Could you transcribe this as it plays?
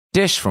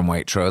Dish from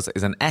Waitrose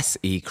is an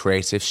SE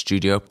Creative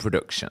Studio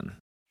production.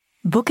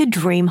 Book a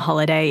dream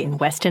holiday in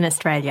Western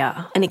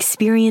Australia and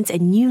experience a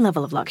new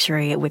level of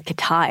luxury with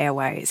Qatar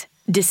Airways.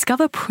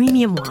 Discover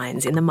premium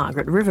wines in the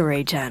Margaret River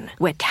region,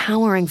 where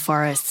towering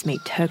forests meet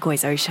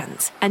turquoise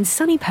oceans, and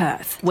sunny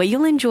Perth, where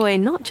you'll enjoy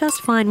not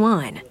just fine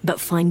wine, but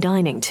fine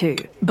dining too.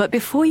 But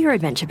before your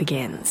adventure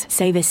begins,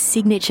 savour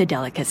signature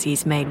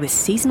delicacies made with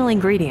seasonal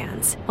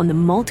ingredients on the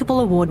multiple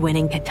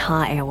award-winning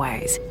Qatar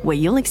Airways, where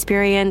you'll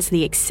experience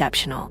the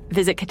exceptional.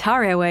 Visit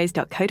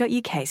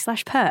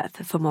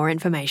qatarairways.co.uk/Perth for more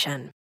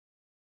information.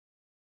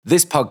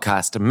 This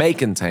podcast may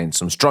contain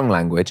some strong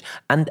language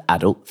and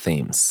adult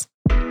themes.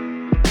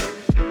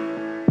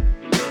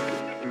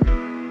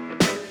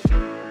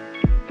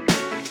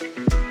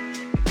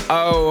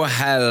 Oh,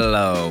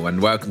 hello,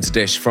 and welcome to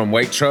Dish from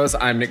Waitrose.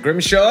 I'm Nick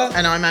Grimshaw.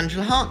 And I'm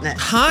Angela Hartnett.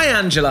 Hi,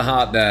 Angela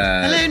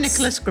Hartnett. Hello,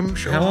 Nicholas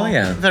Grimshaw. How are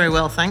you? Very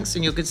well, thanks.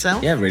 And your good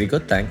self? Yeah, really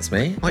good, thanks,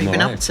 mate. What have you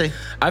been up to?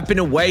 I've been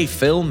away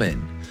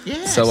filming.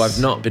 Yes. So I've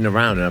not been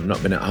around and I've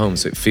not been at home,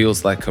 so it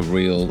feels like a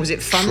real Was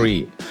it fun?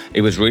 treat.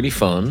 It was really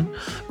fun.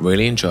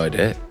 Really enjoyed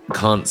it.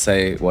 Can't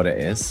say what it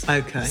is.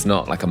 Okay. It's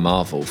not like a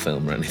Marvel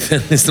film or anything.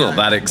 It's not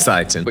that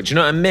exciting. But you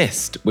know what I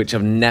missed, which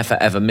I've never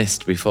ever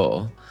missed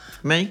before?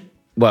 Me?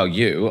 Well,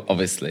 you,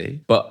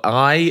 obviously. But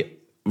I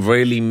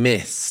really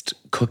missed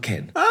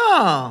cooking.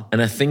 Oh.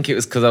 And I think it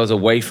was because I was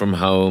away from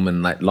home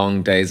and like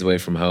long days away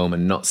from home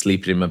and not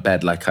sleeping in my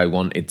bed like I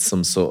wanted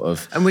some sort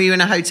of... And were you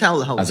in a hotel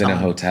the whole time? I was in a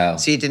hotel.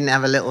 So you didn't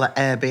have a little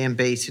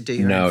Airbnb to do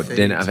your own food?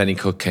 Didn't have any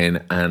cooking,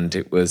 and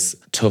it was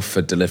tough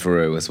for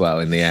Deliveroo as well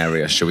in the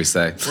area, shall we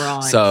say.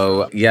 Right.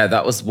 So, yeah,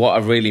 that was what I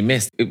really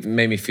missed. It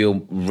made me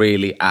feel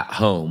really at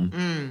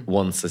home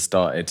once I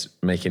started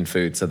making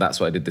food. So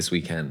that's what I did this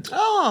weekend.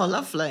 Oh,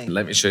 lovely.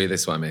 Let me show you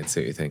this one, mate, see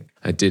what you think.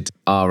 I did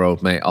our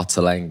old mate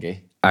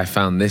Ottolenghi. I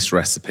found this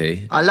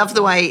recipe. I love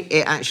the way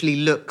it actually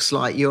looks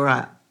like you're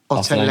at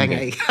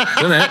Ottolenghi.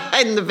 Doesn't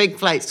it? In the big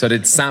plates. So I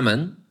did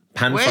salmon,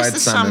 pan-fried Where's the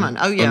salmon?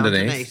 Oh, yeah,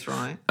 underneath,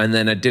 right. And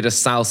then I did a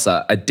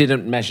salsa. I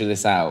didn't measure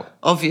this out.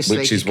 Obviously,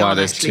 which is you why can't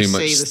there's actually too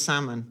much. see the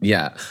salmon.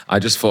 Yeah, I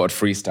just thought I'd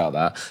freestyle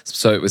that.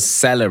 So it was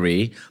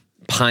celery,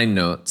 pine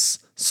nuts,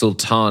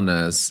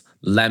 sultanas,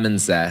 lemon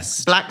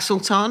zest. Black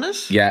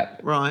sultanas? Yeah.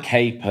 Right.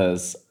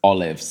 Capers,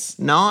 olives.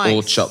 Nice.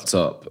 All chopped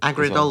up.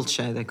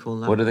 Agrodolce, they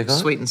call that. What do they call it?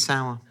 Sweet and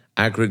sour.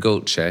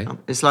 Agrodolce.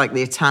 It's like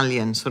the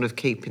Italian sort of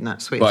keeping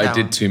that sweet But and I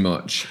sour. did too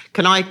much.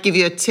 Can I give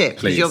you a tip?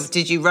 Please.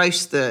 Did you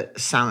roast the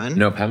salmon?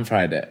 No,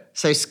 pan-fried it.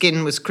 So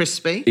skin was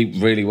crispy?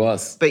 It really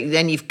was. But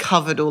then you've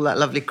covered all that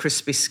lovely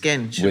crispy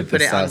skin. Should With put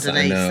the it salsa,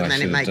 underneath I know, and then I it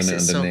should have makes done it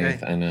it soggy.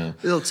 underneath, I know.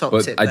 Little top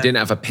but tip I there. didn't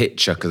have a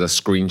picture because I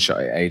screenshot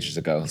it ages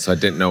ago, so I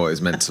didn't know what it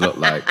was meant to look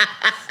like.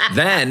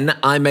 Then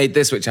I made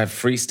this, which I've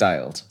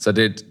freestyled. So I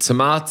did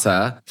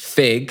tomato,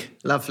 fig,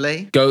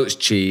 Lovely. goat's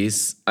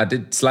cheese. I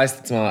did slice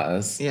the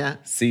tomatoes. Yeah.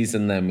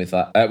 Season them with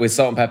that, with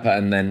salt and pepper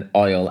and then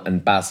oil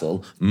and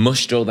basil.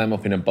 Mushed all them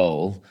up in a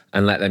bowl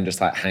and let them just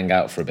like hang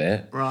out for a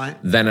bit. Right.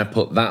 Then I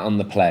put that on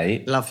the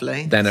plate.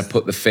 Lovely. Then I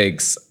put the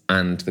figs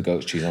and the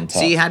goat's cheese on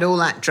top. So you had all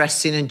that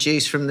dressing and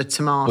juice from the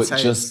tomatoes. But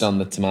just on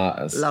the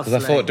tomatoes. Because I Lovely.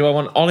 thought, do I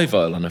want olive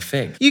oil on a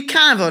fig? You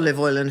can have olive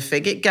oil and a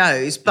fig, it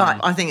goes,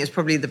 but I think it's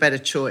probably the better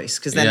choice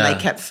because then Yeah. they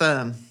kept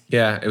firm.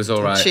 Yeah, it was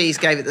all right. Cheese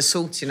gave it the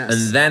saltiness.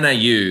 And then I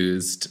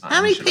used...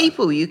 How many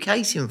people were you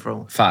catering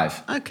for?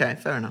 5. Okay,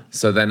 fair enough.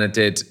 So then I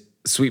did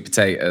sweet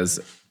potatoes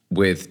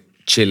with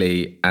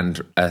chili and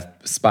a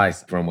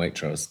spice from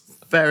Waitrose.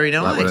 Very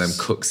nice. Like one of them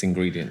cook's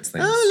ingredients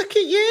things. Oh, look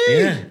at you.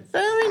 Yeah.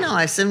 Very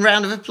nice. And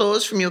round of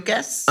applause from your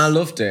guests. I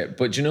loved it.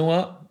 But do you know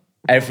what?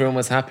 Everyone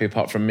was happy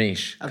apart from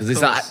Mish. Because it's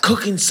course. like,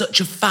 cooking's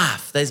such a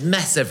faff. There's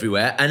mess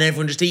everywhere and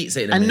everyone just eats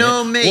it in a And minute.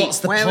 no meat. What's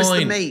the Where point? was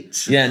the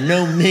meat? Yeah,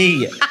 no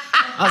meat.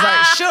 I was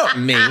like, shut up,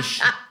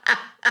 Mish.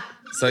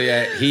 So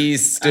yeah,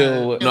 he's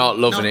still not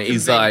loving not it.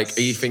 He's convinced. like,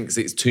 he thinks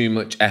it's too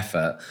much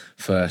effort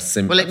for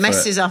simple. Well, it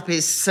messes up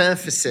his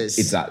surfaces.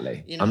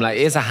 Exactly. You know? I'm like,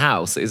 here's a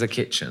house, here's a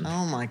kitchen.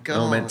 Oh my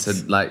God. You're meant to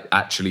like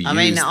actually I use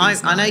mean, these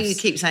I know knives. you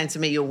keep saying to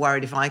me you're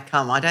worried if I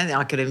come. I don't think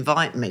I could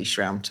invite Mish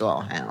round to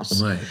our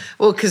house. Why?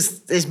 Well,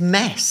 because there's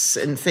mess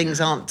and things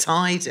aren't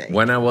tidy.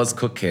 When I was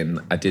cooking,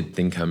 I did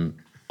think I'm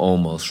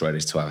almost ready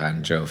to have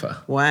hangover.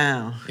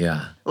 Wow.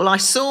 Yeah. Well, I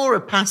saw a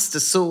pasta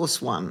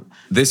sauce one.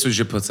 This was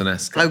your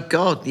puttanesca. Oh,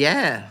 God,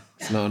 yeah.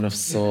 It's not enough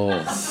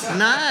sauce.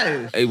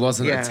 No. It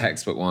wasn't Yeah. a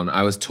textbook one.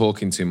 I was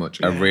talking too much.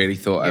 I really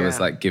thought I was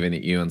Yeah. like giving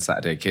it you on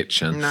Saturday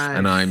Kitchen. No,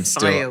 and I'm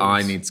still, failed.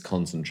 I need to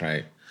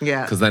concentrate.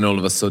 Yeah. Because then all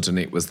of a sudden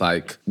it was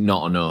like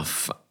not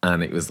enough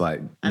and it was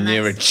like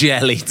near a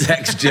jelly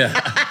texture.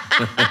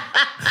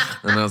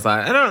 And I was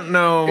like, I don't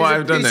know what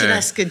I've done there.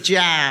 Puttanesca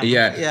jam.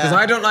 Yeah, because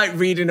I don't like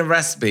reading a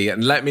recipe,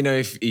 and let me know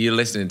if you're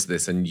listening to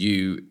this and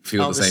you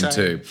feel the same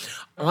too.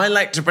 I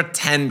like to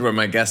pretend when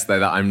my guests there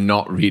that I'm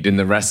not reading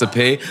the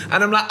recipe,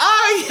 and I'm like,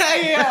 oh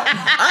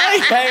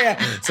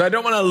yeah. So I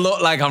don't want to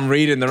look like I'm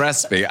reading the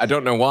recipe. I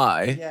don't know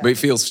why, but it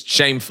feels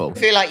shameful. I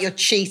feel like you're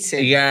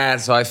cheating. Yeah,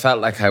 so I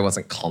felt like I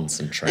wasn't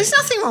concentrating. There's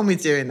nothing wrong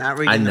with doing that,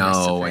 reading I the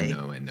know. recipe.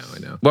 I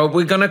know. Well,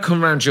 we're going to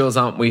come round yours,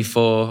 aren't we,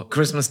 for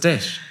Christmas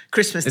dish?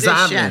 Christmas Is dish, that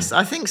happening? yes.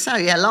 I think so.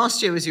 Yeah,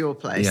 last year was your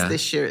place. Yeah.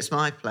 This year it's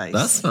my place.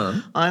 That's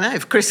fun. I know.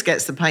 If Chris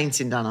gets the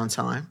painting done on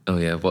time, Oh,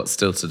 yeah. What's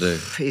still to do?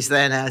 he's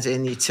there now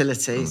doing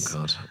utilities. Oh,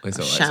 God. It's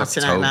all right.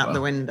 Shouting out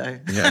the window.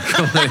 Yeah,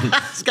 come on.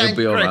 It's going It'll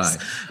be all Chris.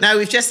 right. No,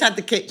 we've just had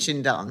the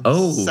kitchen done.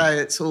 Oh. So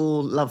it's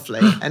all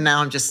lovely. And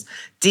now I'm just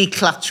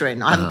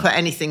decluttering. I haven't put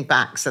anything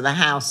back. So the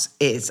house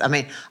is, I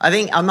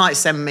think I might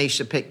send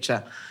Misha a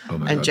picture. Oh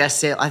my and God.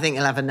 Jesse, I think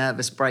he'll have a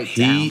nervous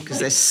breakdown because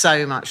there's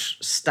so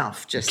much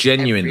stuff just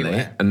Genuinely,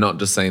 everywhere. and not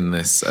just saying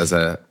this as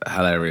a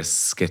hilarious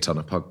skit on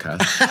a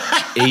podcast,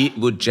 he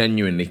would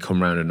genuinely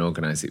come round and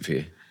organise it for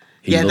you.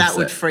 He Yeah, loves that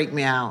would it. freak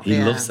me out. He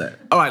yeah. loves it.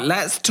 All right,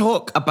 let's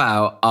talk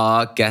about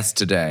our guest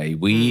today.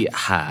 We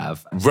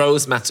have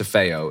Rose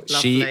Matafeo.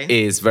 She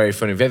Lovely. is very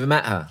funny. Have you ever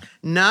met her?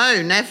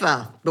 No,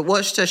 never. But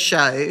watched her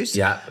shows.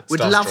 Yeah, Would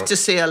starstruck. love to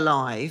see her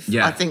live.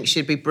 Yeah. I think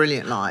she'd be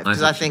brilliant live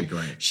because I I think she'd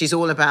think be great. she's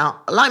all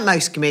about, like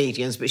most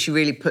comedians, but she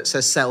really puts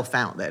herself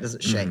out there,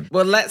 doesn't she?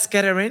 Well, let's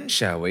get her in,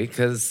 shall we?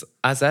 Because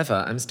as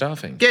ever, I'm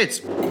starving.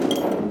 Good.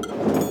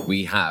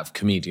 We have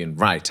comedian,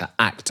 writer,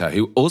 actor,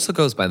 who also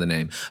goes by the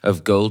name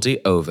of Goldie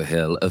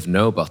Overhill of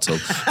No Bottle.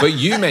 But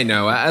you may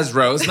know her as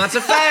Rose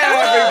Matafeo,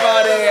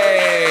 everybody!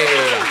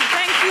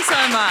 Thank you so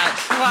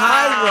much. Wow.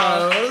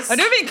 Hi, Rose. I've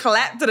never been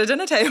clapped at a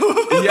dinner table.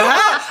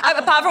 Yeah?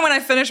 Apart from when I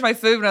finished my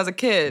food when I was a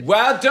kid.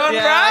 Well done,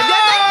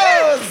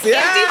 Yeah. Rose!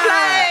 Yeah. Empty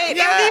plate.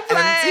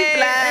 Empty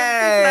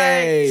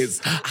place.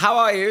 How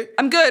are you?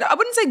 I'm good. I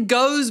wouldn't say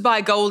goes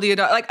by Goldie,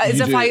 like as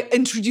You if do. I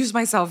introduce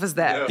myself as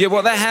that. Yeah,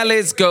 what the hell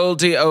is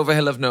Goldie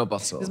Overhill of No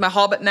Bottle? It's my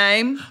Hobbit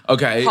name.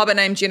 Okay. Hobbit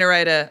name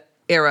generator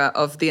era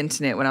of the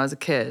internet when I was a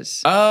kid.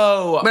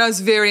 Oh, When I was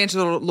very into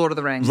the Lord of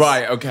the Rings.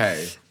 right,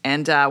 okay.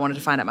 And I wanted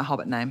to find out my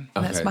Hobbit name.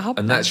 And that's Okay. my Hobbit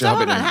And name. that's So your hold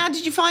Hobbit on, name? how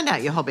did you find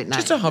out your Hobbit name?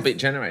 Just a Hobbit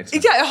generator.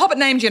 Yeah, a Hobbit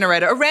name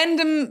generator. A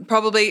random,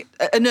 probably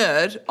a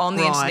nerd on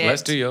the Right. internet.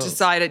 Let's do yours.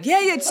 Decided,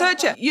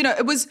 search it. You know,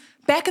 it was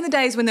back in the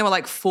days when there were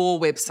like 4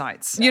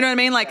 websites. You know what I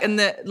mean? Like in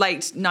the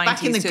late 90s.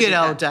 Back in the good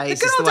old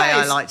days good is old the way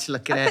I days. like to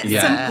look at A it. bit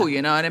Yeah. simple,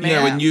 you know what I mean?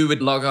 Yeah, when you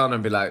would log on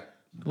and be like,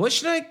 what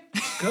should I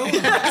go on?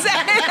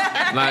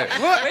 Like,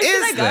 what Where should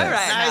is I this? go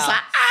right Now it's now?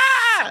 like,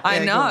 I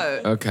Yeah,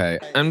 know. Okay,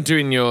 I'm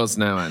doing yours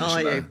now, Oh,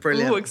 Angela. you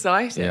brilliant. Ooh,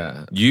 exciting.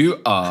 Yeah.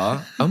 You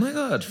are, oh my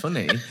God,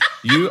 funny.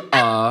 You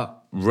are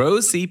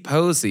Rosie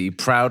Posey,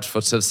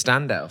 Proudfoot of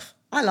Standelf.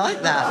 I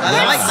like that.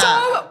 I like that.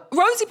 So,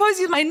 Rosie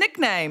Posey is my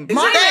nickname. Is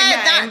my it?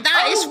 nickname.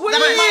 That is weird.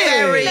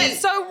 very-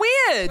 That's so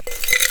weird.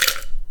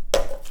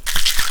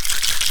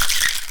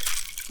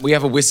 We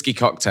have a whiskey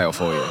cocktail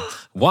for you.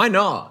 Why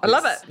not? I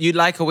love it. You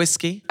like a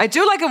whiskey? I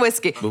do like a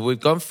whiskey. But we've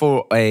gone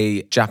for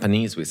a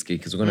Japanese whiskey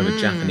because we're going to have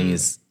a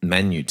Japanese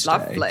menu today.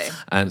 Lovely.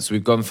 And so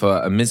we've gone for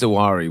a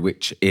Mizawari,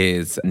 which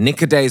is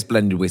Nick a Day's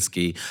blended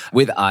whiskey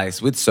with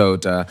ice, with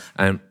soda,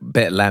 and a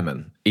bit of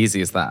lemon.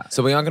 Easy as that.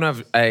 So we are going to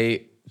have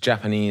a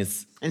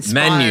Japanese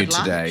Inspired menu lunch,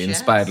 today, yes.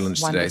 inspired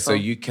lunch today. So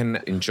Wonderful. you can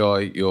enjoy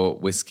your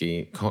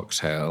whiskey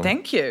cocktail.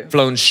 Thank you.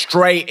 Flown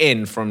straight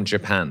in from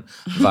Japan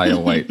via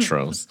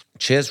Waitrose.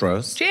 Cheers,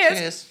 Rose. Cheers.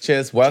 Cheers.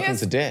 Cheers. Welcome Cheers.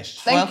 to Dish.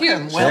 Thank you.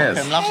 Welcome.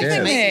 Cheers. Lovely Cheers.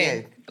 to meet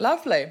you.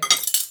 Lovely.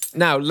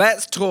 Now,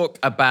 let's talk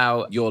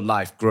about your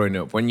life growing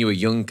up. When you were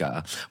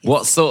younger,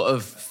 what sort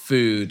of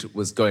food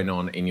was going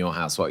on in your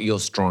house? What are your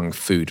strong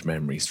food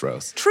memories,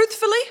 Rose?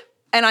 Truthfully,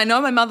 and I know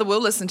my mother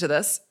will listen to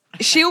this,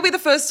 she will be the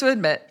first to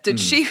admit that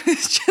she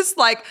was just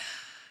like,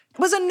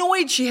 was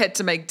annoyed she had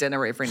to make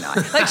dinner every night.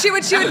 Like she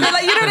would be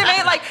like, you know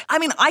what I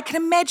mean? I can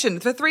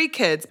imagine for 3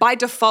 kids, by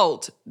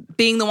default,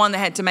 being the one that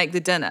had to make the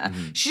dinner.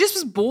 She just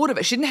was bored of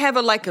it. She didn't have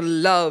a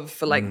love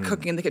for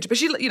cooking in the kitchen, but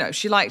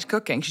she liked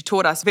cooking. She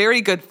taught us very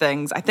good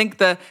things. I think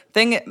the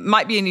thing, it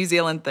might be a New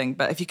Zealand thing,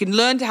 but if you can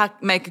learn to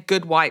make a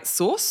good white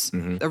sauce,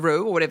 a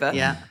roux or whatever,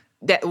 Yeah.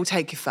 that will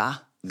take you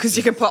far. Because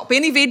you can pop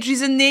any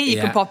veggies in there, you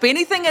Yeah. can pop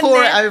anything in Pour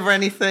there. it over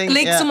anything.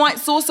 Lick yeah. some white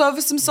sauce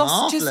over some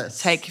sausages. Marvellous.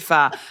 Take you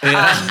far.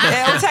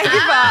 It'll take you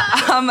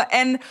far.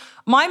 And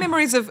my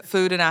memories of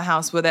food in our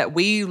house were that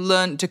we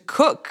learned to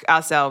cook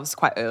ourselves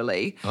quite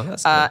early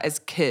that's cool. as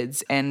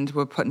kids, and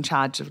were put in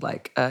charge of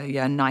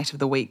a night of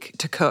the week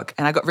to cook.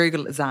 And I got very good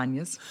at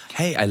lasagnas.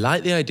 Hey, I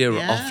like the idea of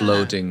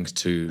offloading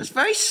to. It's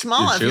very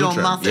smart of Your your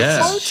children. mother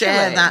Yeah. to share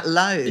Totally. that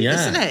load, Yeah.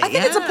 isn't it? I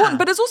think it's Yeah. important,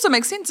 but it also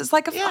makes sense. It's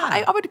like if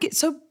Yeah. I would get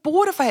so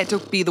bored if I had to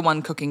be the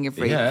one cooking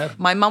every. Yeah.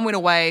 My mum went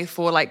away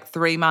for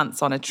 3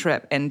 months on a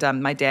trip, and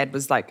my dad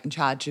was in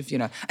charge of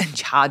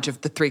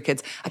the 3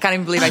 kids. I can't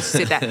even believe I just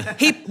said that.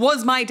 He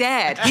was my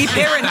dad. He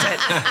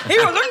parented. He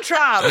was in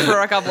charge for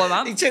a couple of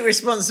months. He took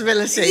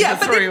responsibility Yeah,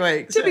 for but 3 then,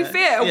 weeks. to be yeah.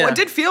 fair, Yeah. it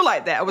did feel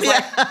like that. I was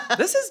like,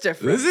 this is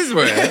different. This is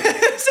weird.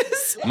 This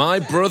is- My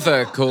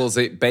brother calls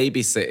it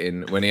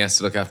babysitting when he has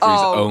to look after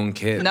his own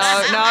kids. No.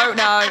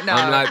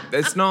 I'm like,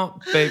 it's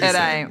not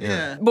babysitting. It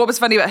ain't. What was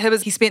funny about him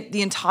is he spent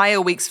the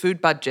entire week's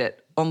food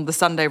budget on the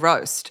Sunday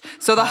roast.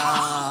 So the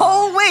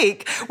whole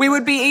week we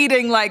would be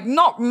eating like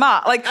not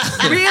much, like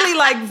really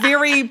like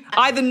very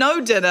either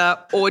no dinner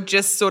or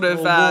just sort of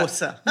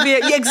water.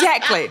 Yeah,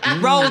 exactly.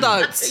 Rolled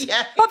oats.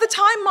 Yeah. By the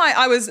time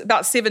I was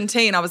about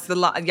 17, I was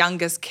the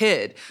youngest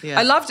kid. Yeah.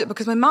 I loved it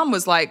because my mum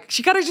was like,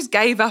 she kind of just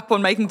gave up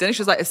on making dinner.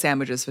 She was like,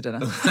 sandwiches for dinner.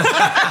 She's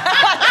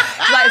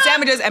like,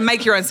 sandwiches and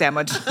make your own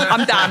sandwich.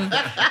 I'm done.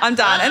 And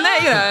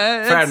then, you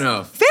know. Fair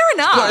enough. Fair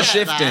enough. Got a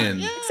shift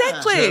in.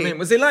 Exactly. Do you know what I mean?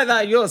 Was it like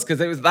that at yours?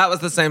 Because that was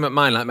the same at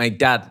mine. Like my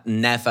dad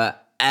never,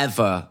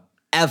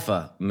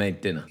 ever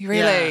made dinner.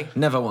 Really? Yeah.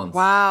 Never once.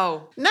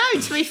 Wow. No,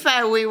 to be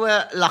fair, we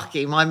were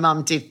lucky. My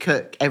mum did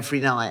cook every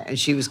night and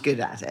she was good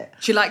at it.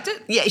 She liked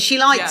it? Yeah, she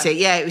liked it.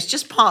 Yeah, it was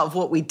just part of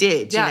what we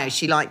did. Yeah. You know,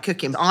 she liked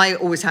cooking. I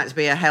always had to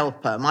be a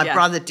helper. My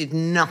brother did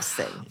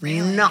nothing.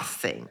 Really?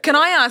 Nothing. Can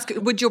I ask,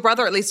 would your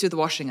brother at least do the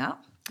washing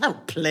up? Oh,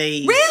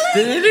 please. Really?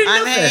 Did he do I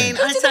nothing? mean,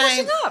 Who I did the don't-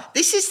 washing up?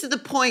 this is to the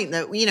point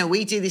that, you know,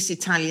 we do this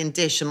Italian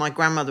dish and my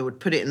grandmother would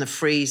put it in the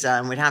freezer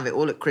and we'd have it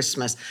all at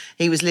Christmas.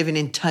 He was living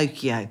in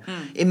Tokyo.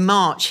 In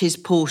March, his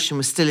portion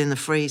was still in the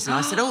freezer. And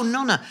I said, oh,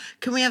 Nonna,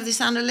 can we have this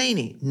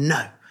annolini?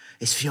 No.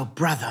 It's for your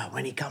brother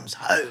when he comes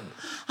home.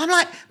 I'm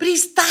like, but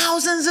he's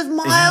thousands of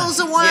miles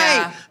away.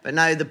 Yeah. But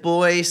no, the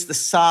boys, the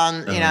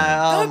son, you know,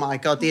 oh my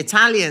God, the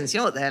Italians, you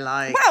know what they're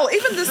like. Well,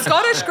 even the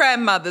Scottish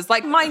grandmothers,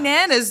 like my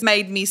nana's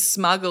made me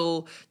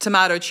smuggle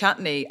tomato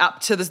chutney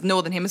up to the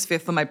Northern Hemisphere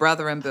for my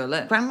brother in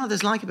Berlin.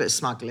 Grandmothers like a bit of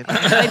smuggling.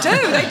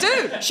 They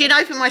do. She'd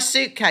open my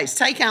suitcase,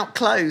 take out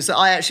clothes that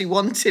I actually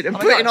wanted and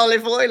my put God. in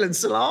olive oil and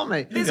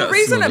salami. There's got a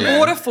reason at smuggling.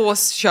 Border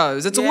Force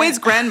shows. It's always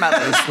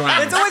grandmothers.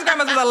 It's always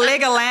grandmothers with a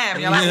leg of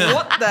lamb. You're like,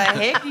 what the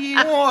heck are you?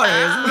 What is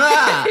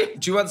that?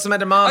 Do you want some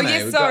edamame? Oh,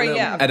 yes, We've got sorry, a little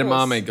yeah, of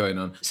edamame course. going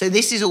on. So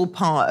this is all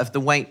part of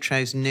the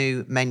Waitrose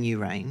new menu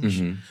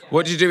range.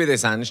 What do you do with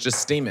this, Ange? Just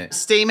steam it.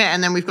 Steam it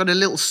and then we've got a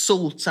little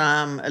salt,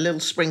 a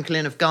little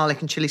sprinkling of garlic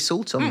and chilli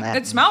salt on there.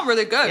 It smells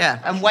really good. Yeah,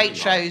 and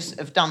Waitrose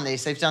have done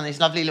this. They've done these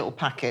lovely little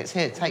packets.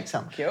 Here, take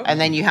some. And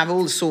then you have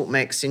all the salt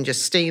mixed and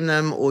just steam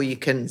them, or you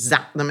can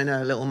zap them in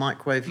a little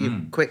microwave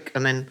quick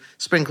and then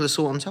sprinkle the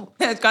salt on top.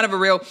 It's kind of a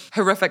real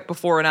horrific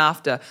before and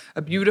after.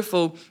 A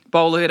beautiful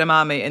bowl of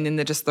edamame and then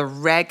they're just the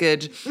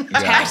ragged,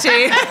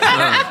 tatty,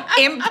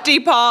 empty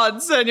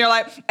pods. And you're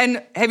like,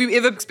 and have you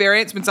ever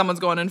experienced when someone's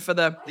gone in for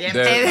the... Yeah.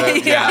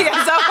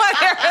 someone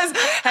here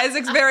has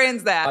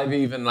experienced that. I've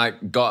even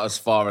like got as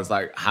far as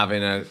like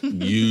having a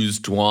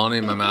used one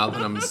in my mouth,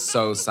 and I'm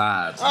so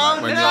sad.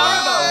 Like, when you're like,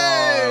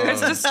 oh.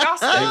 It's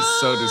disgusting.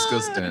 It's so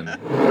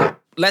disgusting.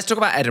 Let's talk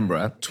about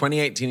Edinburgh.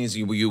 2018 is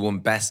you won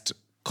Best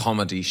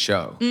Comedy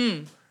Show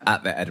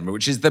at the Edinburgh,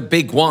 which is the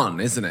big one,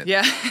 isn't it?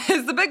 Yeah,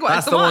 it's the big one.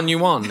 That's It's the one you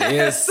won.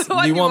 Yes, the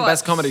one you you won won.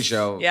 Best Comedy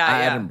Show Yeah,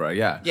 at yeah. Edinburgh.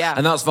 Yeah, Yeah.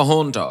 and that was for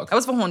Horn Dog. That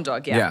was for Horn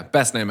Dog, Yeah,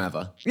 best name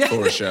ever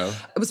for a show.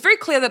 It was very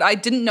clear that I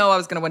didn't know I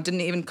was going to win,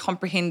 didn't even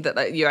comprehend that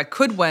I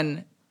could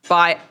win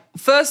by,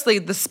 firstly,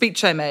 the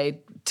speech I made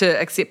to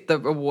accept the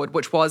award,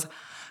 which was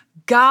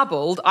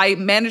garbled. I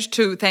managed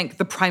to thank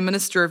the Prime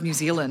Minister of New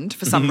Zealand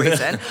for some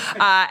reason,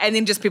 and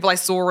then just people I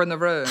saw in the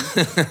room.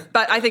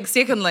 But I think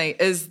secondly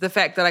is the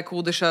fact that I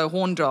called the show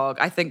Horn Dog,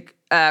 I think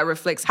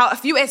reflects how a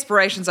few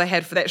aspirations I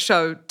had for that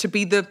show to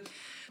be the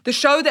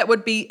show that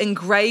would be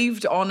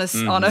engraved on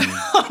on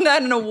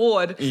an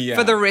award Yeah.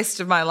 for the rest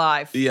of my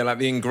life. Yeah, like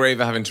the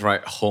engraver having to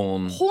write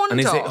horn. Horn and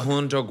is it Dog.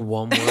 Horn Dog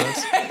one word?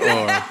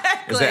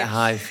 Or is it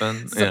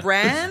hyphen? It's a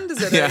brand, is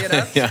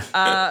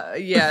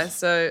it?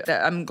 So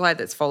I'm glad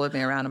that's followed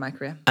me around in my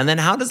career. And then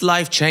how does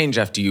life change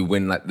after you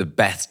win like the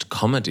Best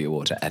Comedy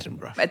Award at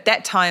Edinburgh? At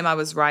that time, I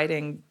was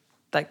writing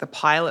like the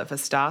pilot for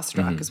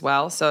Starstruck as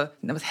well, so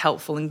it was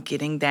helpful in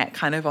getting that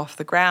kind of off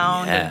the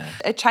ground. Yeah.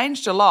 And it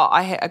changed a lot.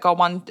 I got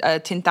won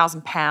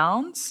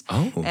 £10,000.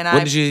 Oh, and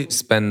what did you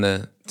spend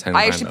the 10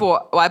 I grand actually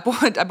on?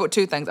 I bought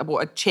two things. I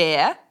bought a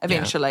chair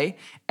eventually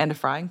and a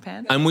frying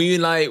pan. And were you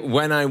like,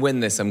 when I win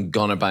this, I'm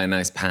gonna buy a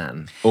nice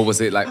pan? Or was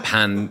it like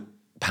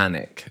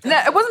panic? No,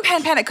 it wasn't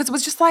panic because it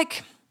was just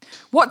like,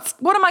 what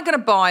am I going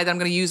to buy that I'm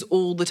going to use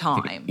all the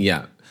time?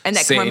 Yeah. And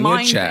that Sit can in your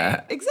remind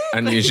chair me. Exactly.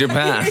 and use your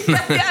pan.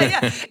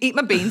 yeah. Eat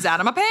my beans out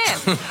of my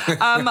pan.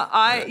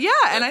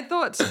 And I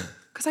thought,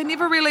 because I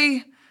never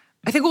really,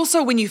 I think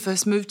also when you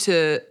first move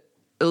to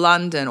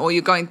London or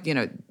you're going,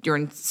 you're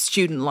in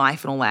student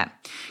life and all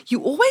that,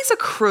 you always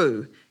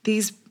accrue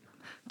these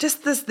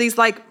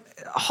like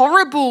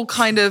horrible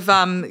kind of,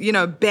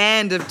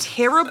 band of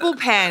terrible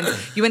pans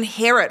you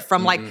inherit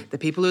from like the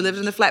people who lived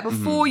in the flat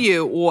before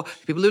you or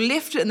people who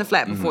left it in the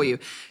flat before you.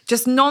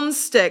 Just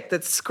non-stick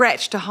that's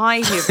scratched to high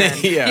heaven.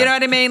 Yeah. You know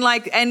what I mean?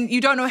 Like, and you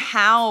don't know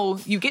how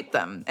you get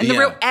them. And the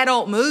real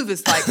adult move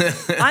is like,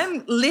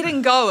 I'm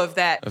letting go of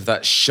that. Of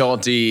that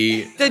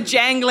shoddy... The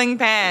jangling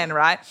pan,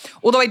 right?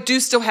 Although I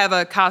do still have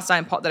a cast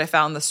iron pot that I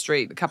found on the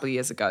street a couple of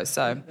years ago.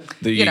 So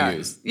That you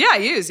use? Yeah, I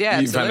use, yeah.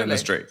 You absolutely. found it in the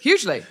street?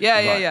 Hugely.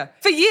 Yeah. Right.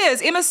 For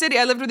years, Emma City,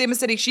 I lived with Emma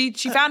City, she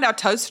found our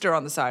toaster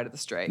on the side of the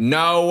street.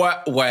 No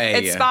way.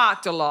 It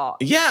sparked a lot.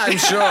 Yeah, I'm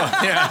sure.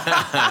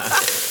 Yeah.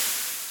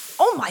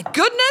 Oh my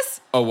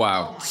goodness. Oh,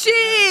 wow.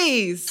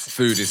 Jeez.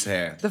 Food is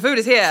here. The food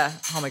is here.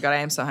 Oh my God, I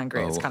am so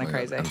hungry. It's kind of my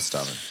crazy. God, I'm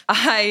starving.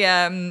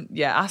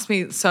 Ask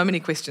me so many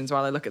questions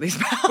while I look at these.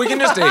 We can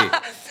just eat.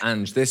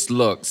 And this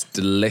looks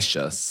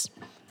delicious.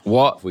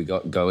 What have we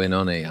got going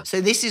on here?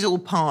 So this is all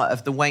part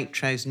of the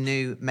Waitrose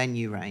new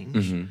menu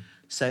range.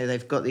 So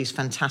they've got these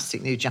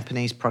fantastic new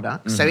Japanese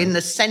products. So in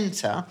the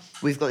centre,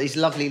 we've got these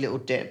lovely little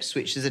dips,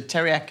 which is a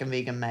teriyaki and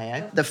vegan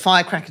mayo, the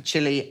firecracker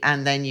chili,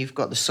 and then you've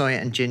got the soya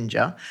and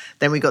ginger.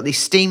 Then we've got these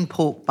steamed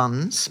pork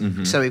buns.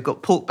 So we've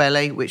got pork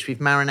belly, which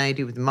we've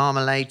marinated with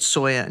marmalade,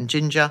 soya and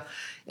ginger.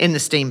 In the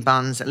steamed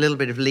buns, a little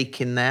bit of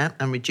leek in there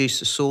and reduce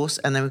the sauce.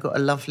 And then we've got a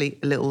lovely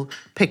little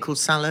pickled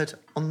salad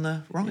on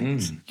the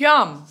right.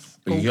 Yum.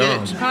 Yum.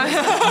 Yum.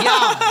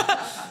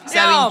 So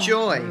Yum.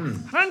 enjoy.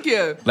 Thank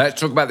you. Let's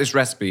talk about this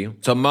recipe.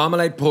 So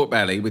marmalade pork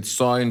belly with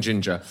soy and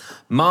ginger.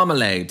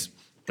 Marmalade,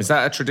 is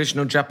that a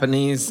traditional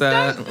Japanese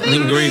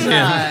ingredient?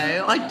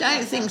 No, I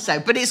don't think so.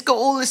 But it's got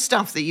all the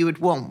stuff that you would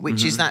want,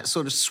 which is that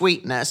sort of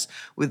sweetness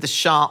with the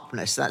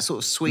sharpness, that sort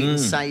of sweet and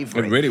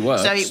savoury. It really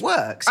works. So it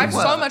works. I have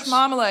so much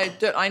marmalade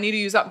that I need to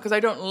use up because I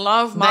don't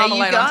love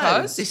marmalade there you on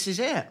go. toast. This is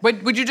it.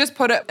 Would you just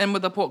put it in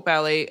with the pork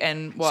belly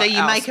and what So you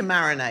else? make a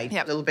marinade,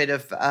 Yep. a little bit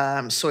of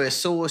soya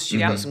sauce,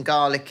 you've got some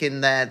garlic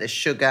in there, there's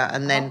sugar,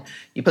 and then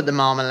you put the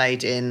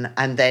marmalade in,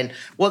 and then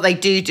what they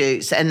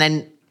do,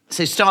 so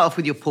start off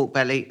with your pork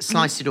belly,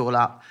 slice it all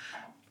up,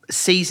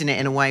 season it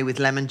in a way with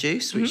lemon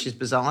juice, which is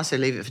bizarre, so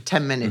leave it for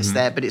 10 minutes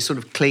there, but it sort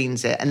of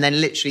cleans it, and then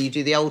literally you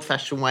do the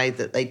old-fashioned way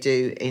that they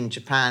do in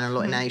Japan, a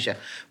lot in Asia,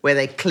 where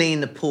they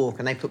clean the pork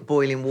and they put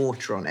boiling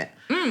water on it.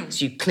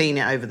 So you clean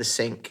it over the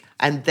sink,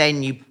 and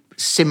then you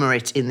simmer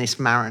it in this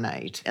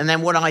marinade. And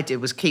then what I did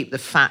was keep the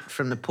fat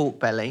from the pork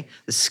belly,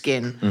 the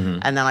skin,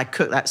 and then I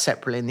cooked that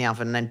separately in the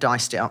oven and then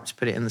diced it up to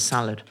put it in the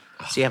salad.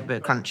 So you have a bit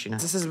of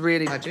crunchiness. This is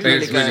really, do. really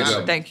It's really good.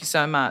 good. Thank you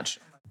so much.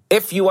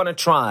 If you want to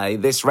try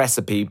this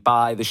recipe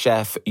by the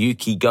chef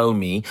Yuki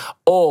Gomi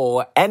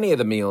or any of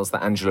the meals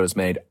that Angela has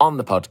made on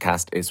the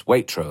podcast, is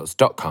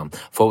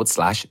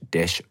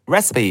waitrose.com/dish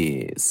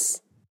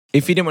recipes.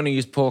 If you didn't want to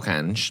use pork,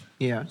 Ange,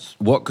 Yes.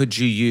 what could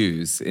you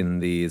use in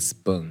these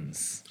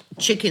buns?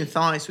 Chicken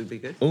thighs would be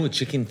good. Oh,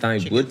 chicken thigh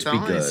would be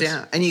Thighs, good.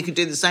 yeah. And you could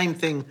do the same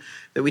thing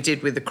that we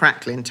did with the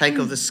crackling. Take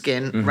off the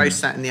skin,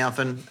 roast that in the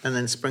oven, and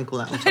then sprinkle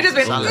that on top I just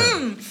of the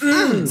went,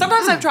 salad.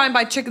 Sometimes I try and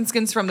buy chicken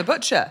skins from the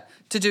butcher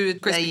to do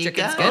crispy you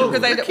chicken go. skin. Oh,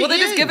 Because they look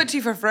just at give you. it to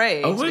you for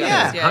free. Oh, to be really?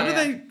 honest. How do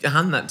they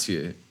hand that to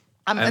you?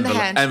 In the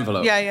hand.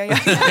 Envelope. Yeah.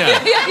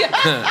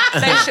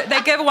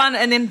 They give one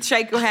and then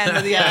shake your hand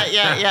with the other.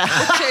 Yeah.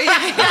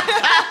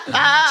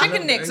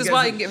 Chicken necks as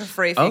well you can get for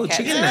free. For Oh, your cats.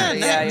 chicken Yeah,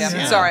 necks.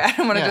 yeah. Sorry, I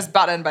don't want to Yeah. just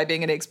butt in by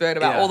being an expert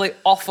about Yeah. all the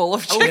offal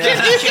of chicken.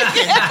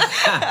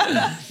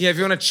 Yeah, if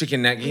you want a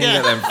chicken neck, you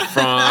can get them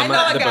from I know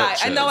the a guy.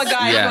 butchers. I know a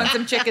guy who wants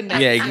some chicken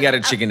necks. Yeah, you can get a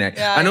chicken neck.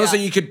 Yeah, and also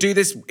yeah. you could do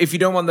this, if you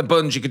don't want the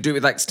buns, you could do it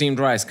with like steamed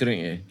rice, couldn't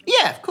you?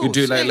 Yeah, of course. You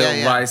do like a Yeah, little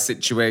yeah. rice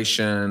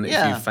situation if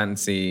Yeah. you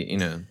fancy,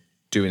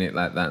 doing it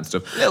like that and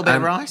stuff. A little bit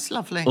of rice,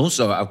 lovely.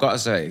 Also, I've got to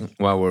say,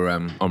 while we're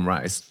on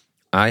rice,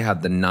 I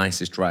had the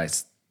nicest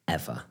rice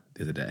ever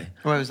the other day.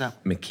 Where was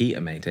that?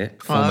 Makita made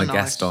it, former nice.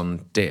 guest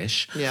on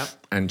Dish. Yeah.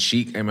 And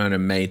she came around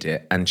and made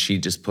it, and she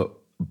just put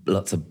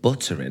lots of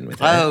butter in with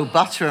it. Oh,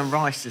 butter and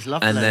rice is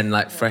lovely. And then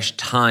like fresh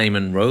thyme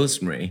and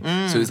rosemary.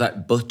 So it was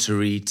like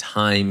buttery,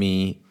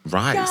 timey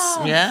rice.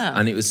 Yeah.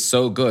 And it was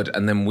so good.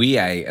 And then we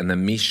ate, and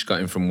then Mish got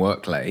in from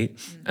work late,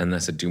 and I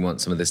said, do you want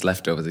some of this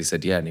leftovers? He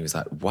said, yeah. And he was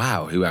like,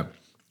 wow, who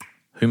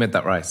made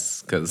that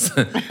rice? Because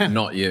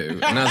not you.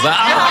 And I was like,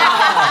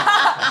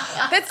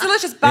 That's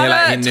delicious. Butter,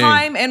 like he knew.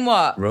 thyme, and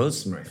what?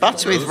 rosemary.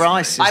 butter with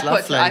rice is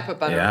lovely. I put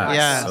butter in Yeah, rice.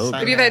 Yeah, so same.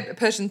 Have you ever had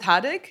Persian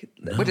tadik,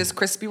 which is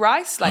crispy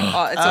rice? Like,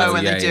 it's Oh,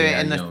 when yeah, they do yeah,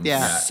 it in yeah, the... yum.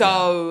 Yeah.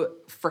 so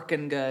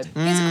freaking good.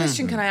 Here's a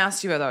question can I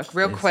ask you though,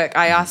 real quick.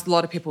 I asked a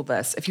lot of people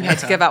this. If you had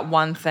to give up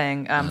one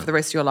thing for the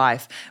rest of your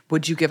life,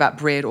 would you give up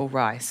bread or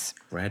rice?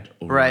 Bread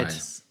or Bread.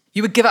 rice?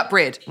 You would give up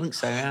bread. I think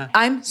so, yeah.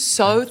 I'm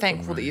so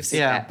thankful that you've said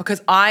Yeah. that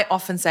because I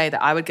often say that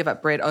I would give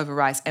up bread over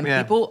rice, and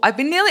Yeah. people, I've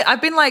been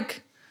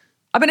attacked.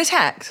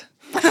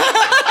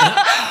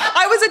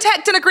 I was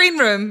attacked in a green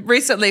room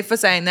recently for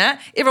saying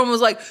that. Everyone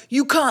was like,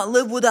 you can't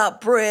live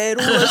without bread.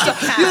 All this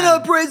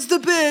stuff. Bread's the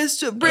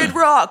best. Bread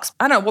rocks.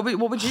 I don't know.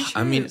 What would you choose?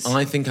 I mean,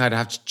 I think I'd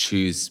have to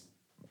choose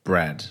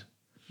bread.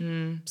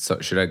 So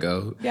should I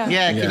go? Yeah.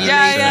 Yeah, can you leave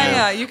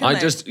Yeah. You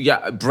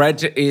can.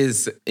 Bread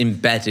is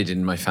embedded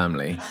in my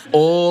family.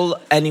 All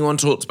anyone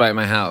talked about in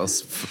my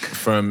house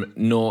from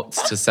 0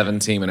 to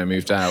 17 when I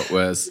moved out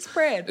was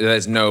bread.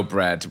 There's no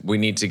bread. We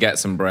need to get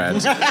some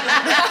bread.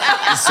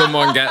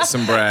 Someone get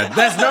some bread.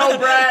 There's no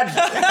bread.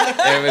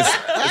 It was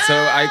so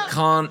I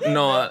can't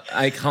not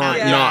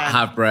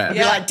have bread.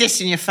 It'd be like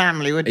dissing your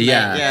family, wouldn't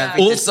Yeah. it? Yeah.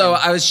 Also,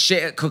 I was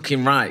shit at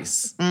cooking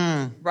rice.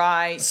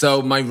 Right.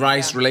 So my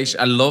rice relation,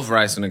 I love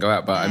rice when I go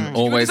out, but I'm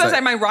always Would you like, say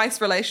my rice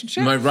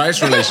relationship? my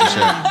rice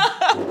relationship.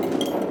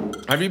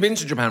 Have you been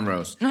to Japan,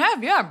 Rose? I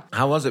have, yeah.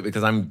 How was it?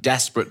 Because I'm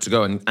desperate to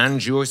go.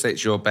 And you always say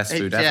it's your best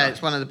food ever. Yeah,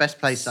 it's one of the best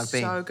places I've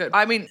been. So good.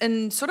 I mean,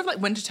 in sort of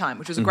like wintertime,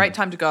 which was a great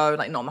time to go,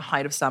 like not in the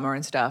height of summer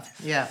and stuff.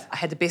 Yeah. I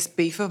had the best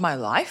beef of my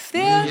life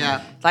there.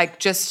 Yeah. Like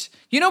just,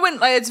 you know when,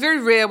 like, it's very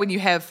rare when you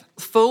have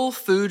full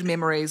food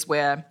memories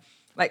where,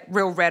 like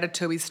real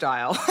Ratatouille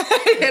style,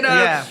 you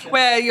know,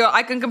 where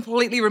I can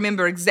completely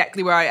remember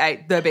exactly where I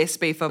ate the best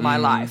beef of my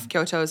life.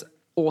 Kyoto is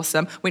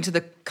awesome. Went to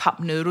the cup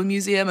noodle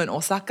museum in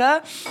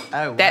Osaka.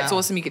 Oh, wow. That's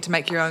awesome. You get to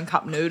make your own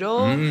cup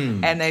noodle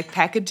and they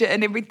package it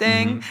and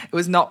everything. It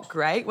was not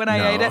great when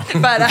I ate it,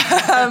 but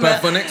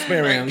fun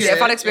experience. Yeah,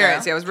 fun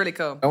experience. Yeah, it was really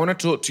cool. I want to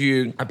talk to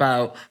you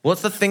about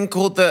what's the thing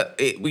called that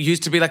it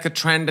used to be like a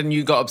trend and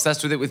you got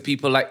obsessed with it with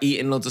people like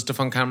eating loads of stuff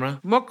on camera?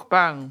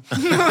 Mukbang.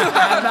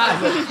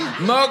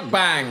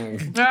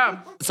 Mukbang.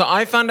 Yeah. So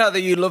I found out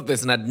that you love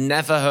this and I'd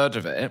never heard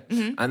of it.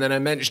 And then I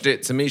mentioned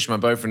it to Misha, my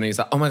boyfriend, and he's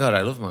like, oh my God,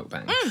 I love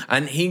mukbang.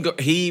 And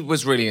he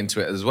was really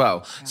into it as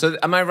well. Yeah. So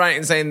am I right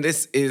in saying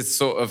this is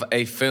sort of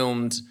a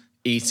filmed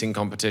eating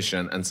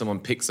competition and someone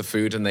picks a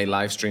food and they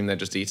live stream they're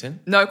just eating?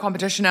 No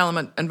competition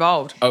element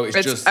involved. Oh, it's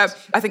just...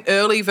 I think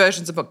early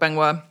versions of mukbang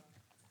were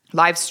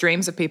live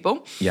streams of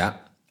people. Yeah.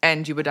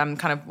 And you would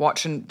kind of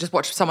watch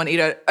someone eat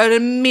an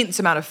immense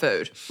amount of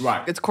food.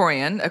 Right. It's a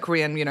Korean,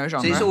 genre.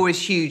 So it's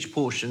always huge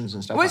portions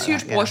and stuff Always like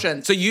huge that,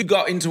 portions. So you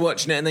got into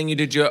watching it and then you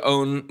did your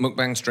own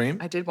mukbang stream?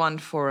 I did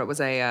one it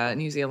was a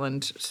New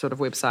Zealand sort of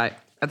website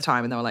at the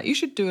time, and they were like, you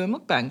should do a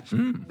mukbang.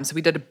 So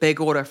we did a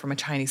big order from a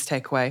Chinese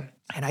takeaway,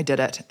 and I did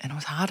it, and it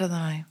was harder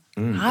than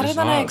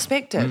I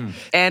expected.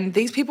 And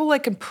these people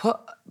can put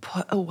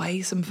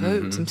away some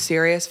food, some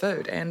serious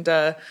food, and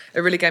it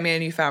really gave me a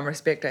newfound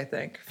respect, I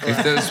think.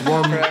 If there's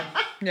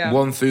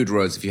one food,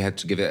 Rose, if you had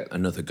to give it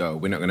another go,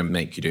 we're not going to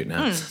make you do it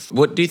now.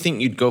 What do you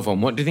think you'd go for?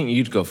 And what do you think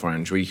you'd go for,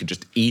 Andrew? You could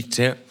just eat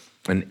it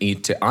and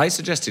eat it. I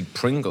suggested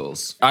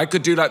Pringles. I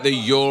could do like the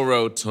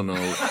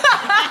Eurotunnel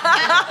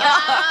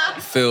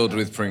filled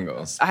with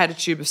Pringles. I had a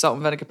tube of salt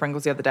and vinegar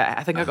Pringles the other day.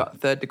 I think I got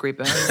 3rd-degree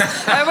burns.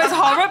 It was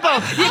horrible.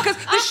 Yeah, because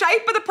the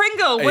shape of the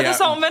Pringle with the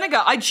salt and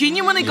vinegar, I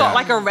genuinely got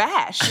like a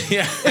rash.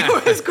 Yeah.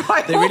 It was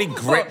quite They really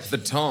grip the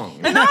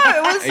tongue. No,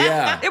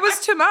 it was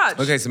too much.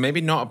 Okay, so maybe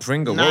not a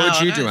Pringle. No, what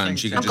would you I do, don't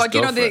Ange? think You so. could just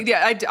go for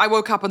it. I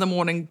woke up in the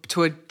morning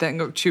to a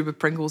tube of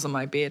Pringles in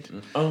my bed.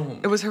 Oh.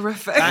 It was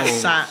horrific. That's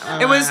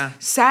sad. It was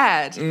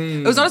sad.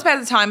 It was not as bad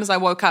at the time as I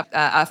woke up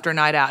after a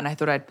night out and I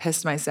thought I'd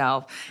pissed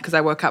myself because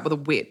I woke up with a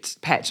wet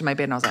patch in my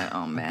bed and I was like,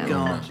 oh man.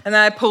 God. And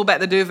then I pulled back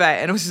the duvet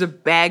and it was just a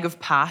bag of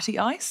party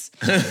ice.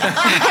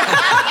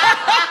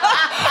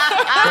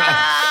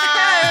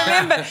 I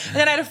remember. And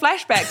then I had a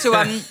flashback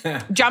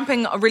to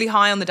jumping really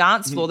high on the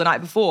dance floor the night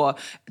before,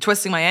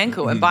 twisting my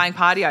ankle and buying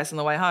party ice on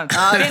the way home.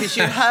 Oh, because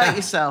you hurt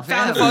yourself.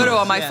 Found a photo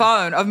on my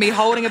phone of me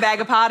holding a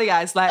bag of party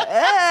ice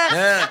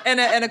in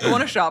a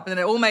corner shop, and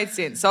then it all made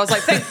sense. So I was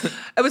like,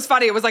 it was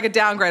funny. It was like a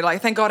downgrade.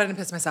 Like, thank God I didn't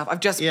piss myself. I've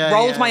just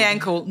rolled my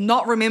ankle,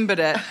 not remembered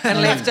it,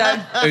 and left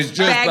a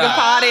bag of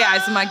party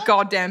ice in my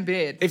goddamn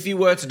bed. If you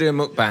were to do a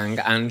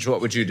mukbang, Ange,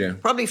 what would you do?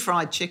 Probably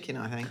fried chicken,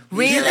 I think.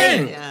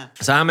 Really? Yeah.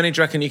 So how many do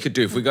you reckon you could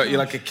do if we got you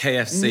like a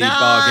KFC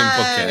bargain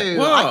bucket?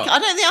 What? I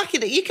don't think I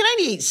could. You can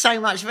only eat so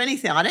much of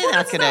anything. I don't think I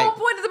That's could the whole eat.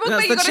 point of the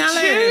That's mukbang. You the got to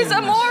choose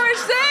a Moorish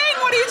thing.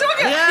 What are you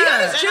talking about? You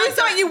got to choose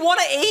something you want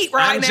to eat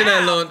right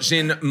Angela now.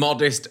 launching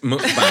modest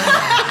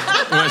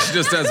mukbang, where she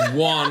just has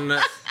one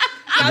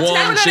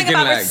chicken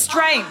about leg.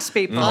 restraint,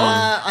 people.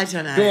 I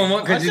don't know. Go on,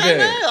 what could you do? I don't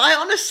know. I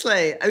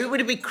honestly, would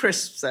it be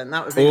crisps then?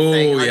 That would be the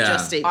thing. I'd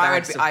just eat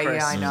bags of crisps.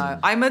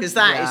 Yeah, I know. Because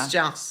that is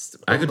just...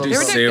 I could do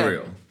They're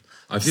cereal.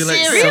 I feel like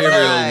Cereal?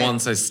 cereal,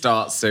 once I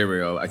start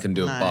cereal, I can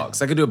do a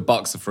box. I could do a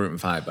box of fruit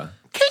and fibre.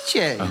 Could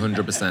you?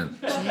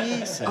 100%.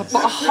 Jesus. A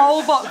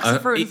whole box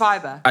of fruit and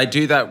fibre. I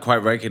do that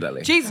quite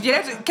regularly. Jeez, you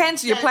have to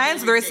cancel your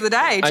plans for the rest of the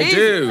day. Jeez. I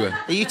do.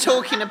 Are you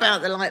talking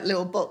about the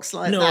little box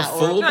like No, that? a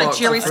full Like box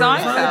Jerry of fruit and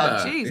Seinfeld.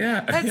 fibre. Jeez.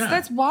 Yeah,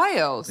 That's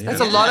wild. That's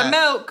a lot of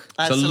milk.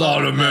 It's a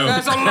lot of milk.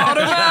 That's a lot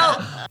of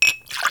milk.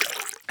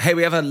 Hey,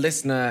 we have a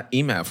listener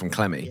email from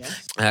Clemmy.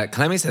 Yes.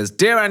 Clemmy says,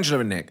 Dear Angela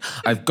and Nick,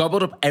 I've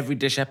gobbled up every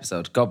dish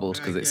episode. Gobbled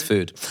because it's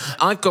food.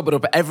 I've gobbled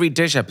up every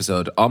dish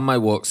episode on my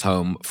walks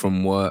home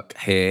from work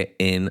here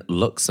in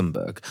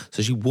Luxembourg.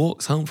 So she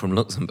walks home from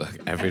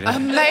Luxembourg every day.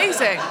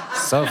 Amazing.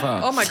 So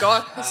far. Oh my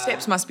God, her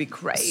steps must be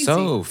crazy.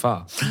 So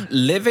far.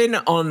 Living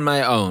on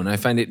my own, I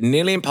find it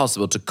nearly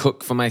impossible to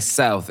cook for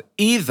myself.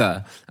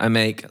 Either I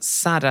make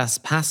sad-ass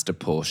pasta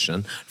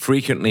portion,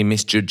 frequently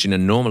misjudging a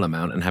normal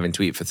amount and having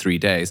to eat for 3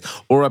 days,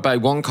 or I buy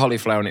one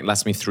cauliflower and it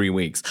lasts me 3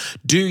 weeks.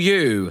 Do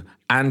you,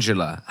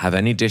 Angela, have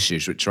any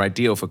dishes which are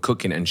ideal for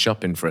cooking and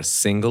shopping for a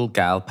single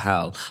gal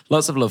pal?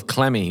 Lots of love,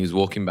 Clemmy, who's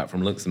walking back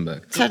from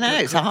Luxembourg. I don't know.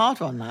 It's a hard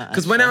one, that.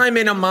 Because when I'm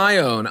in on my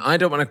own, I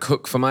don't want to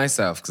cook for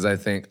myself because I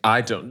think I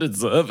don't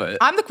deserve it.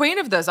 I'm the queen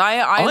of this.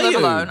 I live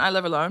alone. I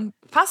live alone.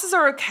 Pastas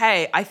are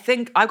okay. I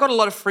think I've got a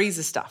lot of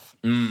freezer stuff.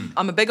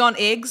 I'm a big on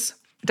eggs.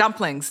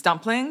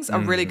 Dumplings are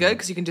really good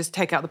because you can just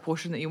take out the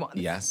portion that you want.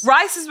 Yes.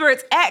 Rice is where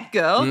it's at,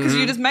 girl, because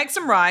you just make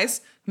some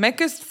rice,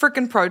 make a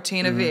freaking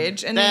protein, a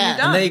veg, and then you're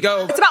done. And there you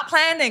go. It's about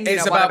planning.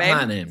 It's about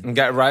planning. And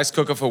get a rice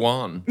cooker for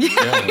one. Yeah,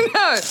 I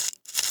know.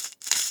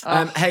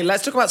 Hey,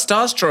 let's talk about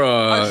Starstruck.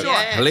 Oh,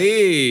 sure.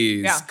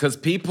 Please. Yeah. Because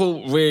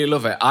people really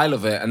love it. I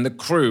love it. And the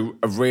crew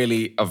are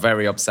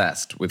very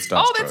obsessed with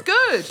Starstruck. Oh, that's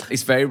good.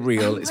 It's very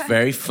real. It's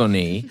very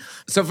funny.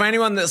 So for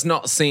anyone that's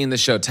not seen the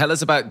show, tell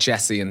us about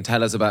Jessie and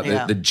tell us about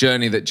the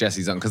journey that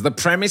Jessie's on. Because the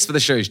premise for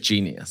the show is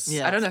genius.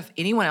 Yeah. I don't know if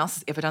anyone else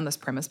has ever done this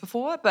premise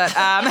before, but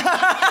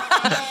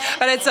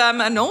but it's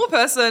a normal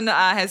person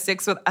has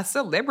sex with a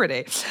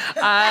celebrity.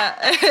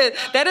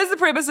 That is the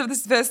premise of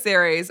this first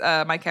series.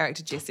 My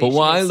character Jessie. But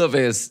what I love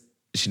is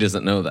she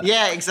doesn't know that.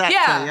 Yeah, exactly.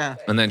 Yeah.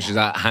 And then she's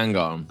like, hang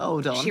on.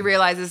 Hold on. She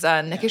realizes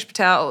Nikesh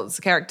Patel's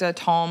character,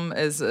 Tom,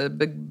 is a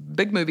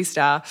big movie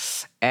star.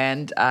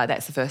 And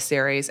that's the first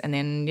series. And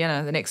then,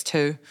 the next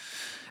two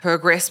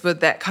progress with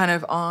that kind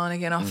of on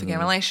again, off again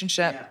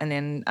relationship. Yeah. And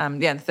then,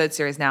 the third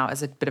series now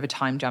is a bit of a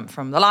time jump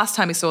from the last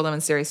time we saw them in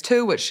series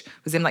 2, which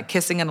was them like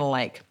kissing in a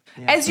lake.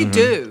 Yeah. As you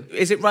do.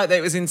 Is it right that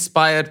it was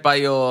inspired by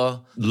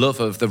your love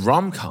of the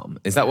rom-com?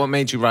 Is that what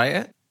made you write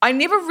it? I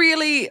never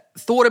really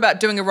thought about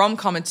doing a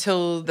rom-com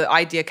until the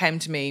idea came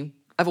to me.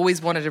 I've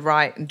always wanted to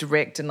write and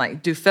direct and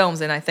like do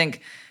films, and I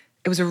think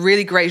it was a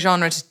really great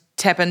genre to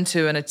tap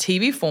into in a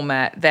TV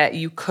format that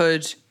you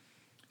could,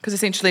 because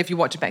essentially if you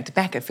watch it back to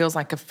back, it feels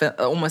like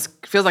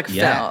almost feels like a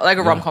film, like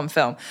a rom-com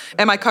film.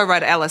 And my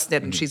co-writer Alice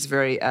Nedden, she's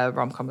very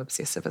rom-com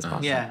obsessive as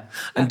well. Yeah.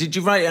 And did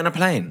you write it on a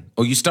plane,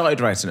 or you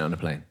started writing it on a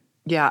plane?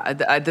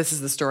 Yeah, this is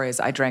the story.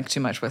 Is I drank too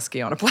much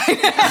whiskey on a plane,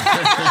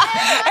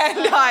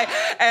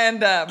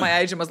 and my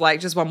agent was like,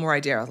 "Just one more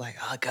idea." I was like,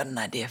 "Oh, I got an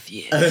idea for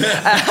you." And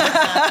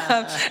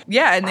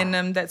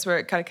then that's where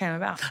it kind of came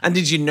about. And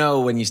did you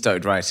know when you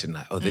started writing,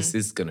 like, "Oh, this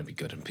is going to be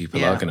good, and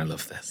people are going to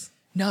love this"?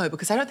 No,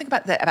 because I don't think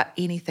about that about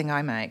anything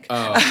I make.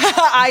 Oh,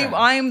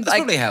 I'm that's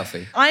probably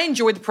healthy. I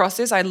enjoyed the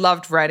process. I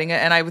loved writing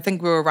it, and I would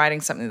think we were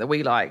writing something that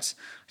we liked.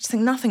 I just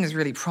think nothing is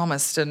really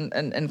promised,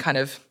 and kind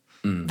of.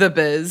 The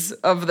biz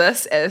of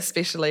this,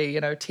 especially,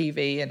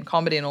 TV and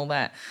comedy and all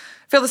that.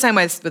 I feel the same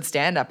way with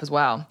stand-up as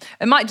well.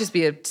 It might just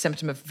be a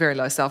symptom of very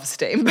low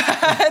self-esteem, but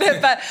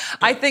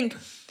I think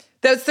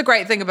that's the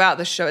great thing about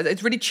the show.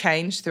 It's really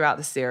changed throughout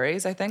the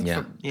series, I think.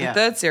 Yeah. The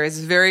third series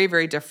is very,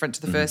 very different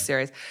to the first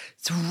series.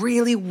 It's a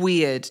really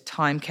weird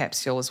time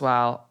capsule as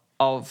well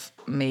of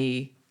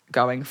me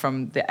going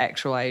from the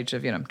actual age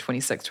of,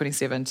 26,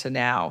 27 to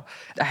now.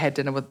 I had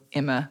dinner with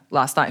Emma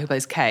last night, who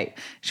plays Kate.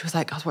 She was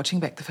like, I was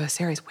watching back the first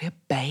series. We're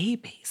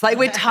babies. Like,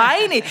 we're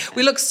tiny.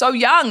 We look so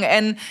young.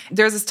 And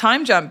there's this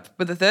time jump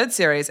with the third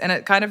series, and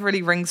it kind of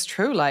really rings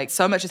true. Like,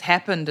 so much has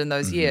happened in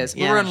those years.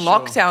 We were in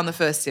lockdown the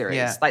first series.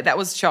 Yeah. Like, that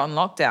was shot in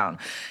lockdown.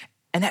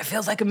 And that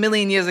feels like a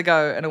million years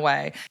ago in a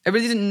way. I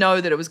really didn't know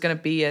that it was going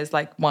to be as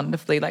like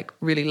wonderfully, like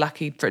really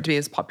lucky for it to be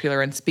as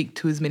popular and speak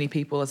to as many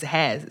people as it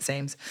has, it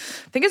seems.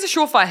 I think it's a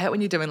surefire hit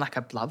when you're doing like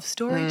a love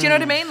story. Do you know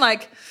what I mean?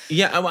 Like,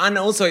 yeah, and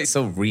also it's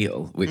so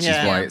real, which is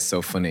why it's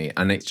so funny.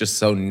 And it's just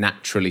so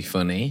naturally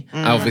funny.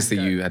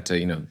 Obviously you had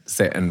to,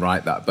 sit and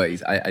write that, but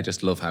I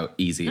just love how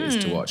easy it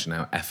is to watch and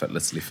how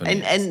effortlessly funny it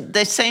is. And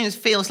there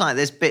feels like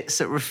there's bits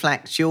that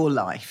reflect your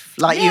life.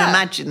 Like you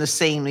imagine the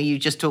scene where you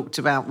just talked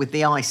about with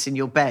the ice in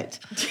your bed.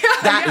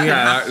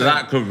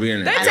 That could be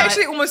in it. That's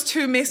actually almost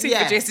too messy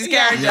for Jessie's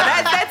character.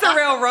 Yeah. That's a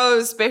real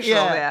Rose special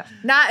there.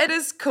 Nah, it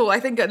is cool.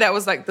 I think that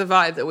was like the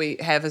vibe that we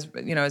have as,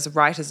 as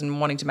writers, and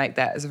wanting to make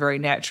that as a very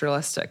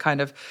naturalistic kind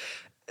of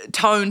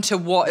tone to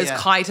what is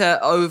kinder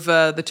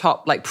over the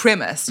top like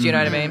premise, do you know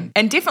what I mean?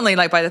 And definitely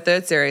like by the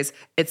third series,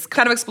 it's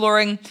kind of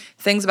exploring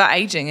things about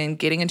aging and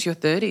getting into your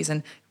 30s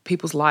and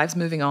people's lives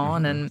moving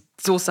on, and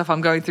it's all stuff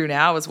I'm going through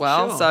now as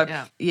well. Sure, so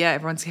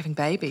everyone's having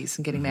babies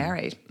and getting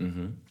married.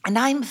 And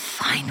I'm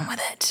fine with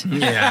it.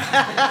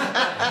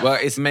 Yeah. Well,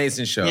 it's an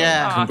amazing show.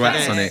 Yeah.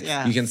 Congrats on it.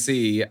 Yeah. You can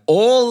see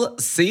all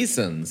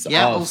seasons of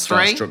all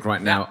three. Starstruck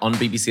right now on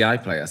BBC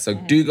iPlayer. So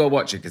do go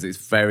watch it because it's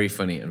very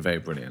funny and very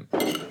brilliant.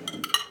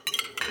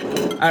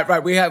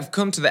 Right, we have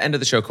come to the end of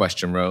the show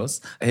question,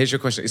 Rose. Here's your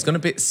question. It's going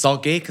to be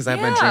soggy because I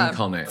have my drink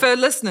on it. For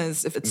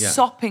listeners, if it's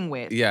sopping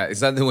wet. Yeah, is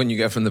that the one you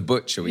get from the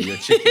butcher with your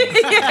chicken?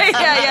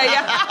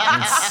 yeah.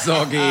 And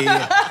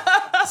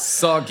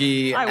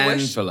soggy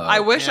envelope.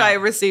 I wish I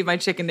received my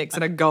chicken nicks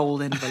in a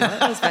gold envelope.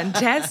 That was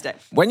fantastic.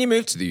 When you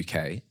moved to the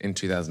UK in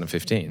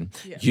 2015,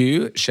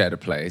 you shared a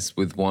place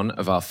with one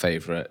of our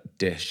favourite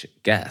dish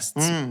guests,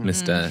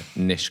 Mr.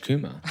 Nish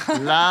Kumar.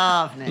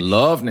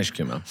 Love Nish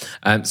Kumar.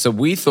 So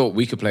we thought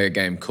we could play a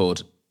game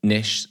called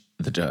Nish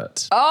the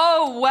Dirt.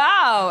 Oh,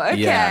 wow.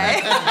 Okay.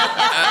 Yeah.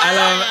 I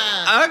love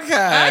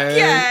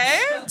Okay.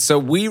 So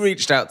we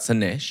reached out to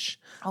Nish,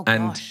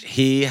 and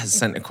he has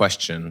sent a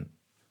question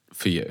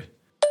for you.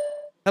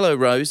 Hello,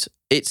 Rose.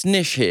 It's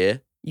Nish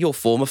here, your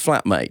former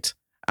flatmate.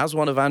 As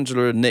one of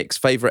Angela and Nick's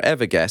favourite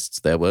ever guests,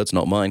 their words,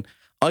 not mine,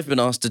 I've been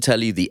asked to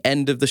tell you the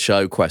end of the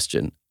show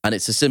question, and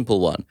it's a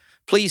simple one.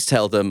 Please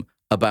tell them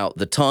about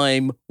the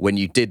time when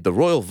you did the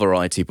Royal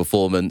Variety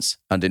performance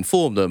and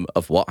inform them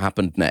of what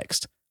happened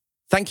next.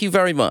 Thank you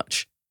very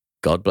much.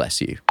 God bless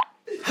you.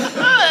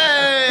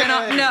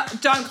 No,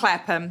 don't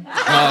clap him.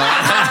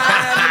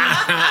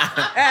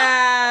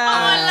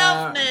 I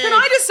love Nick. Can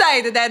I just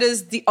say that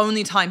is the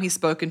only time he's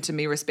spoken to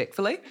me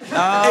respectfully?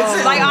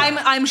 Like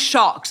I'm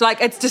shocked.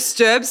 Like it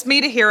disturbs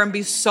me to hear him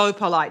be so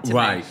polite to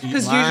me.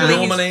 Because usually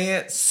normally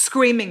he's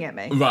screaming at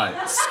me.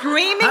 Right.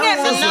 Screaming How at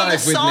was me.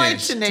 life with side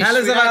Nish? to Nish. Tell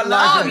us We about don't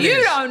life Oh, with you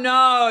Nish. don't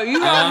know. You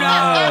don't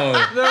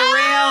know. The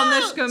real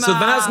Nish Kumar. So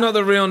that's not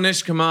the real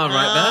Nish Kumar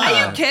right there.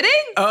 Are you kidding?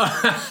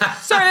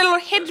 Sorry, little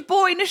head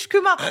boy Nish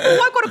Kumar. Oh,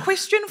 I got a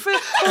question for Rose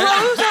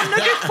on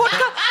Nugget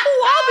Podcast.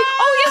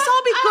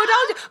 I'll be good.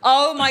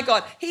 Oh my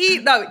God.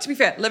 To be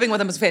fair, living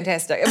with him was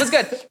fantastic. It was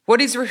good. What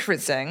he's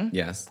referencing,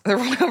 Yes. the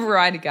Royal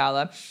Variety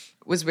Gala,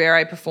 was where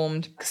I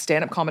performed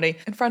stand-up comedy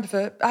in front of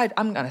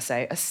I'm going to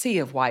say a sea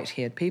of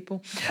white-haired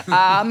people,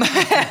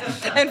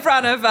 in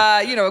front of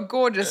a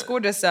gorgeous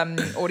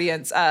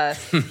audience,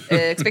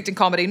 expecting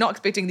comedy, not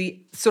expecting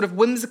the sort of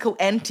whimsical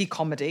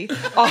anti-comedy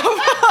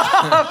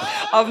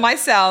of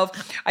myself.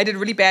 I did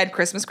really bad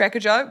Christmas cracker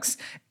jokes,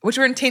 which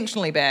were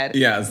intentionally bad.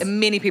 Yes. And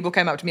many people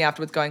came up to me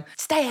afterwards going,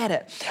 "Stay at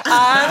it.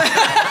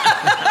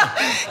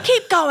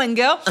 Keep going,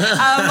 girl." So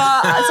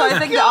I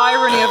think the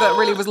irony of it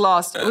really was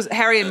lost. It was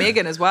Harry and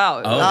Meghan as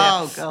well.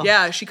 Oh, God.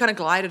 Yeah, she kind of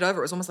glided over.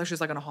 It was almost like she was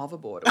like on a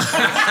hoverboard. She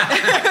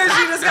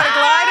just kind of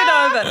glided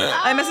over.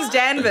 And Mrs.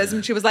 Danvers,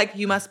 and she was like,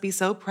 "You must be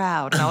so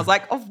proud." And I was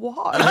like, "Of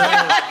what?"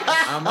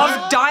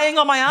 Of dying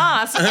on my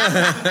ass.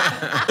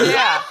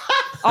 Yeah.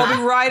 I'll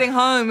be riding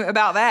home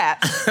about that.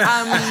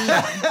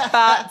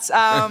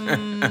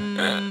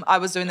 I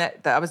was doing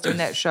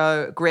that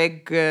show.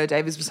 Greg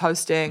Davies was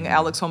hosting.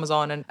 Alex Horn was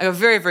on, and I got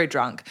very, very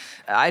drunk.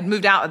 I'd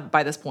moved out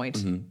by this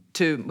point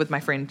with my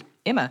friend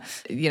Emma,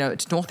 to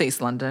northeast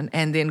London,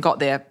 and then got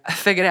there,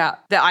 figured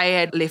out that I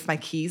had left my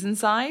keys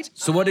inside.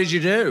 So what did you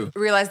do?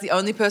 Realised the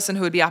only person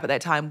who would be up at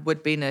that time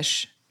would be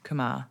Nish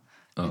Kumar.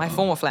 My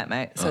former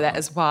flatmate. So that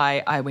is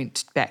why I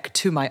went back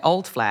to my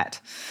old flat.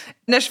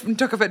 Nish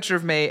took a picture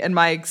of me in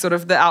my sort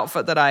of the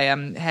outfit that I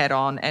had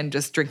on and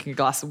just drinking a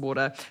glass of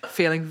water,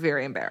 feeling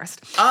very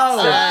embarrassed.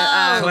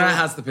 Claire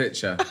has the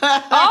picture.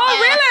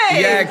 Oh,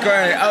 really? Yeah,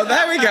 great. Oh,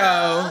 there we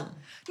go.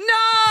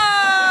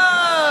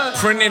 No!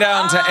 Print it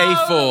out onto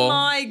A4. Oh,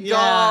 my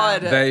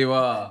God. There you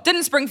are.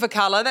 Didn't spring for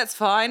colour, that's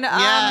fine.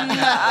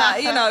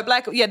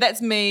 Black,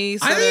 that's me.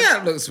 I think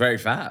that looks very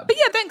fab. But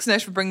yeah, thanks,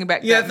 Nish, for bringing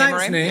back Yeah, that thanks,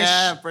 memory. Nish.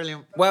 Yeah,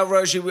 brilliant. Well,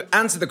 Rose, you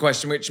answered the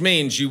question, which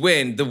means you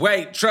win the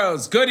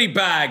Waitrose goodie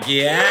bag.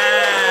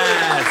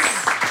 Yes!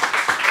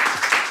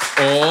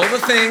 All the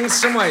things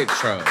from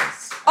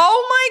Waitrose.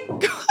 Oh, my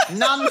God.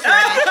 None for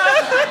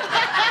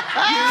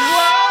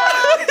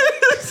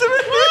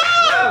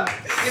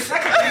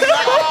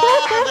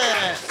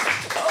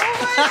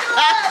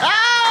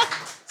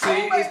See,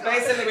 it's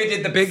basically we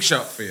did the big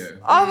shot for you.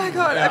 Oh my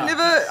God,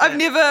 I've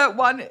never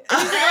won.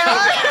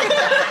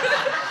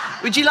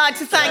 Would you like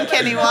to thank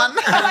anyone?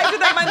 I'd like to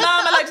thank my mum.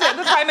 I'd like to thank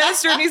the Prime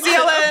Minister of New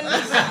Zealand.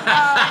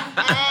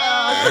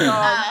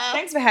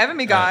 Thanks for having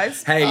me,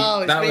 guys. Hey,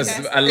 that was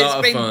a lot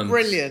of been fun.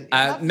 Brilliant.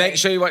 Make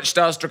sure you watch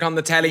Starstruck on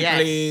the telly, Yes.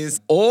 please.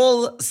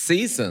 All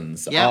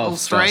seasons Yeah, of all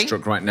three.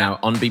 Starstruck right now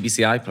on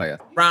BBC iPlayer.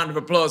 Round of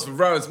applause for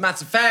Rose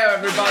Matafeo,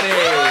 everybody.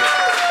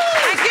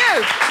 Thank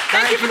you.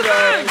 Thank you for the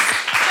phone. Rose.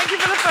 Thank you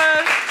for the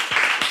phone.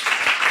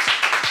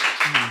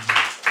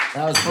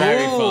 That was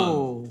very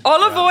fun.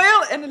 Olive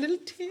oil and a little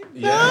tin.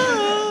 Yeah.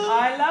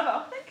 I love it.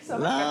 Oh, thank you so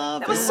much.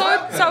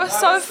 That was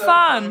so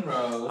fun.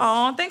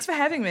 Oh, thanks for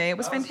having me. It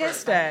was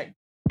fantastic.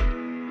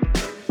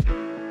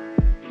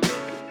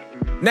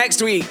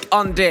 Next week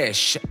on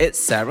Dish, it's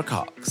Sarah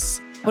Cox.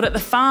 But at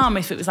the farm,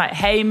 if it was like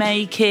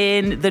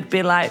haymaking, there'd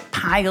be like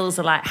piles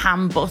of like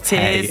ham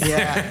butties.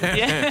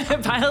 Yeah,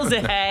 piles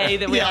of hay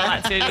that we all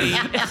like to eat.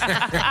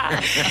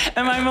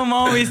 And my mum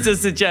always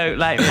does a joke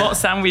like, "What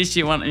sandwich do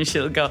you want?" And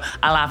she'll go,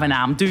 "I'll have an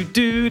ham, do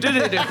do do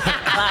do do. I'll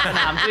have an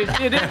ham, do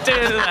do do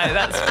do." Like,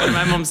 that's one of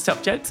my mum's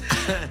top jokes.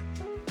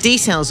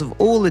 Details of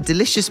all the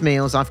delicious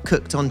meals I've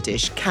cooked on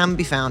Dish can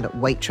be found at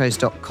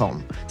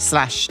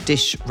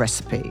waitrose.com/dish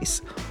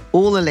recipes.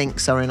 All the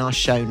links are in our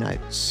show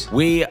notes.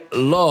 We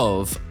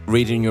love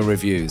reading your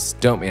reviews,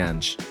 don't we,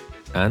 Ange?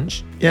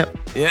 Ange? Yep.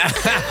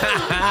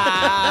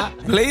 Yeah.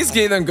 Please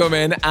keep them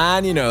coming,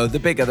 and the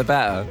bigger the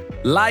better.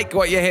 Like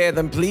what you hear,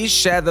 then please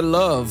share the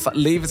love.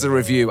 Leave us a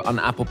review on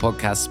Apple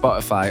Podcasts,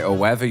 Spotify, or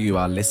wherever you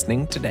are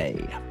listening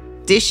today.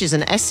 Dish is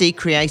an SE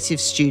Creative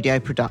Studio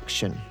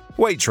production.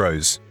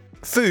 Waitrose.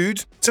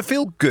 Food to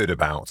feel good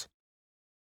about.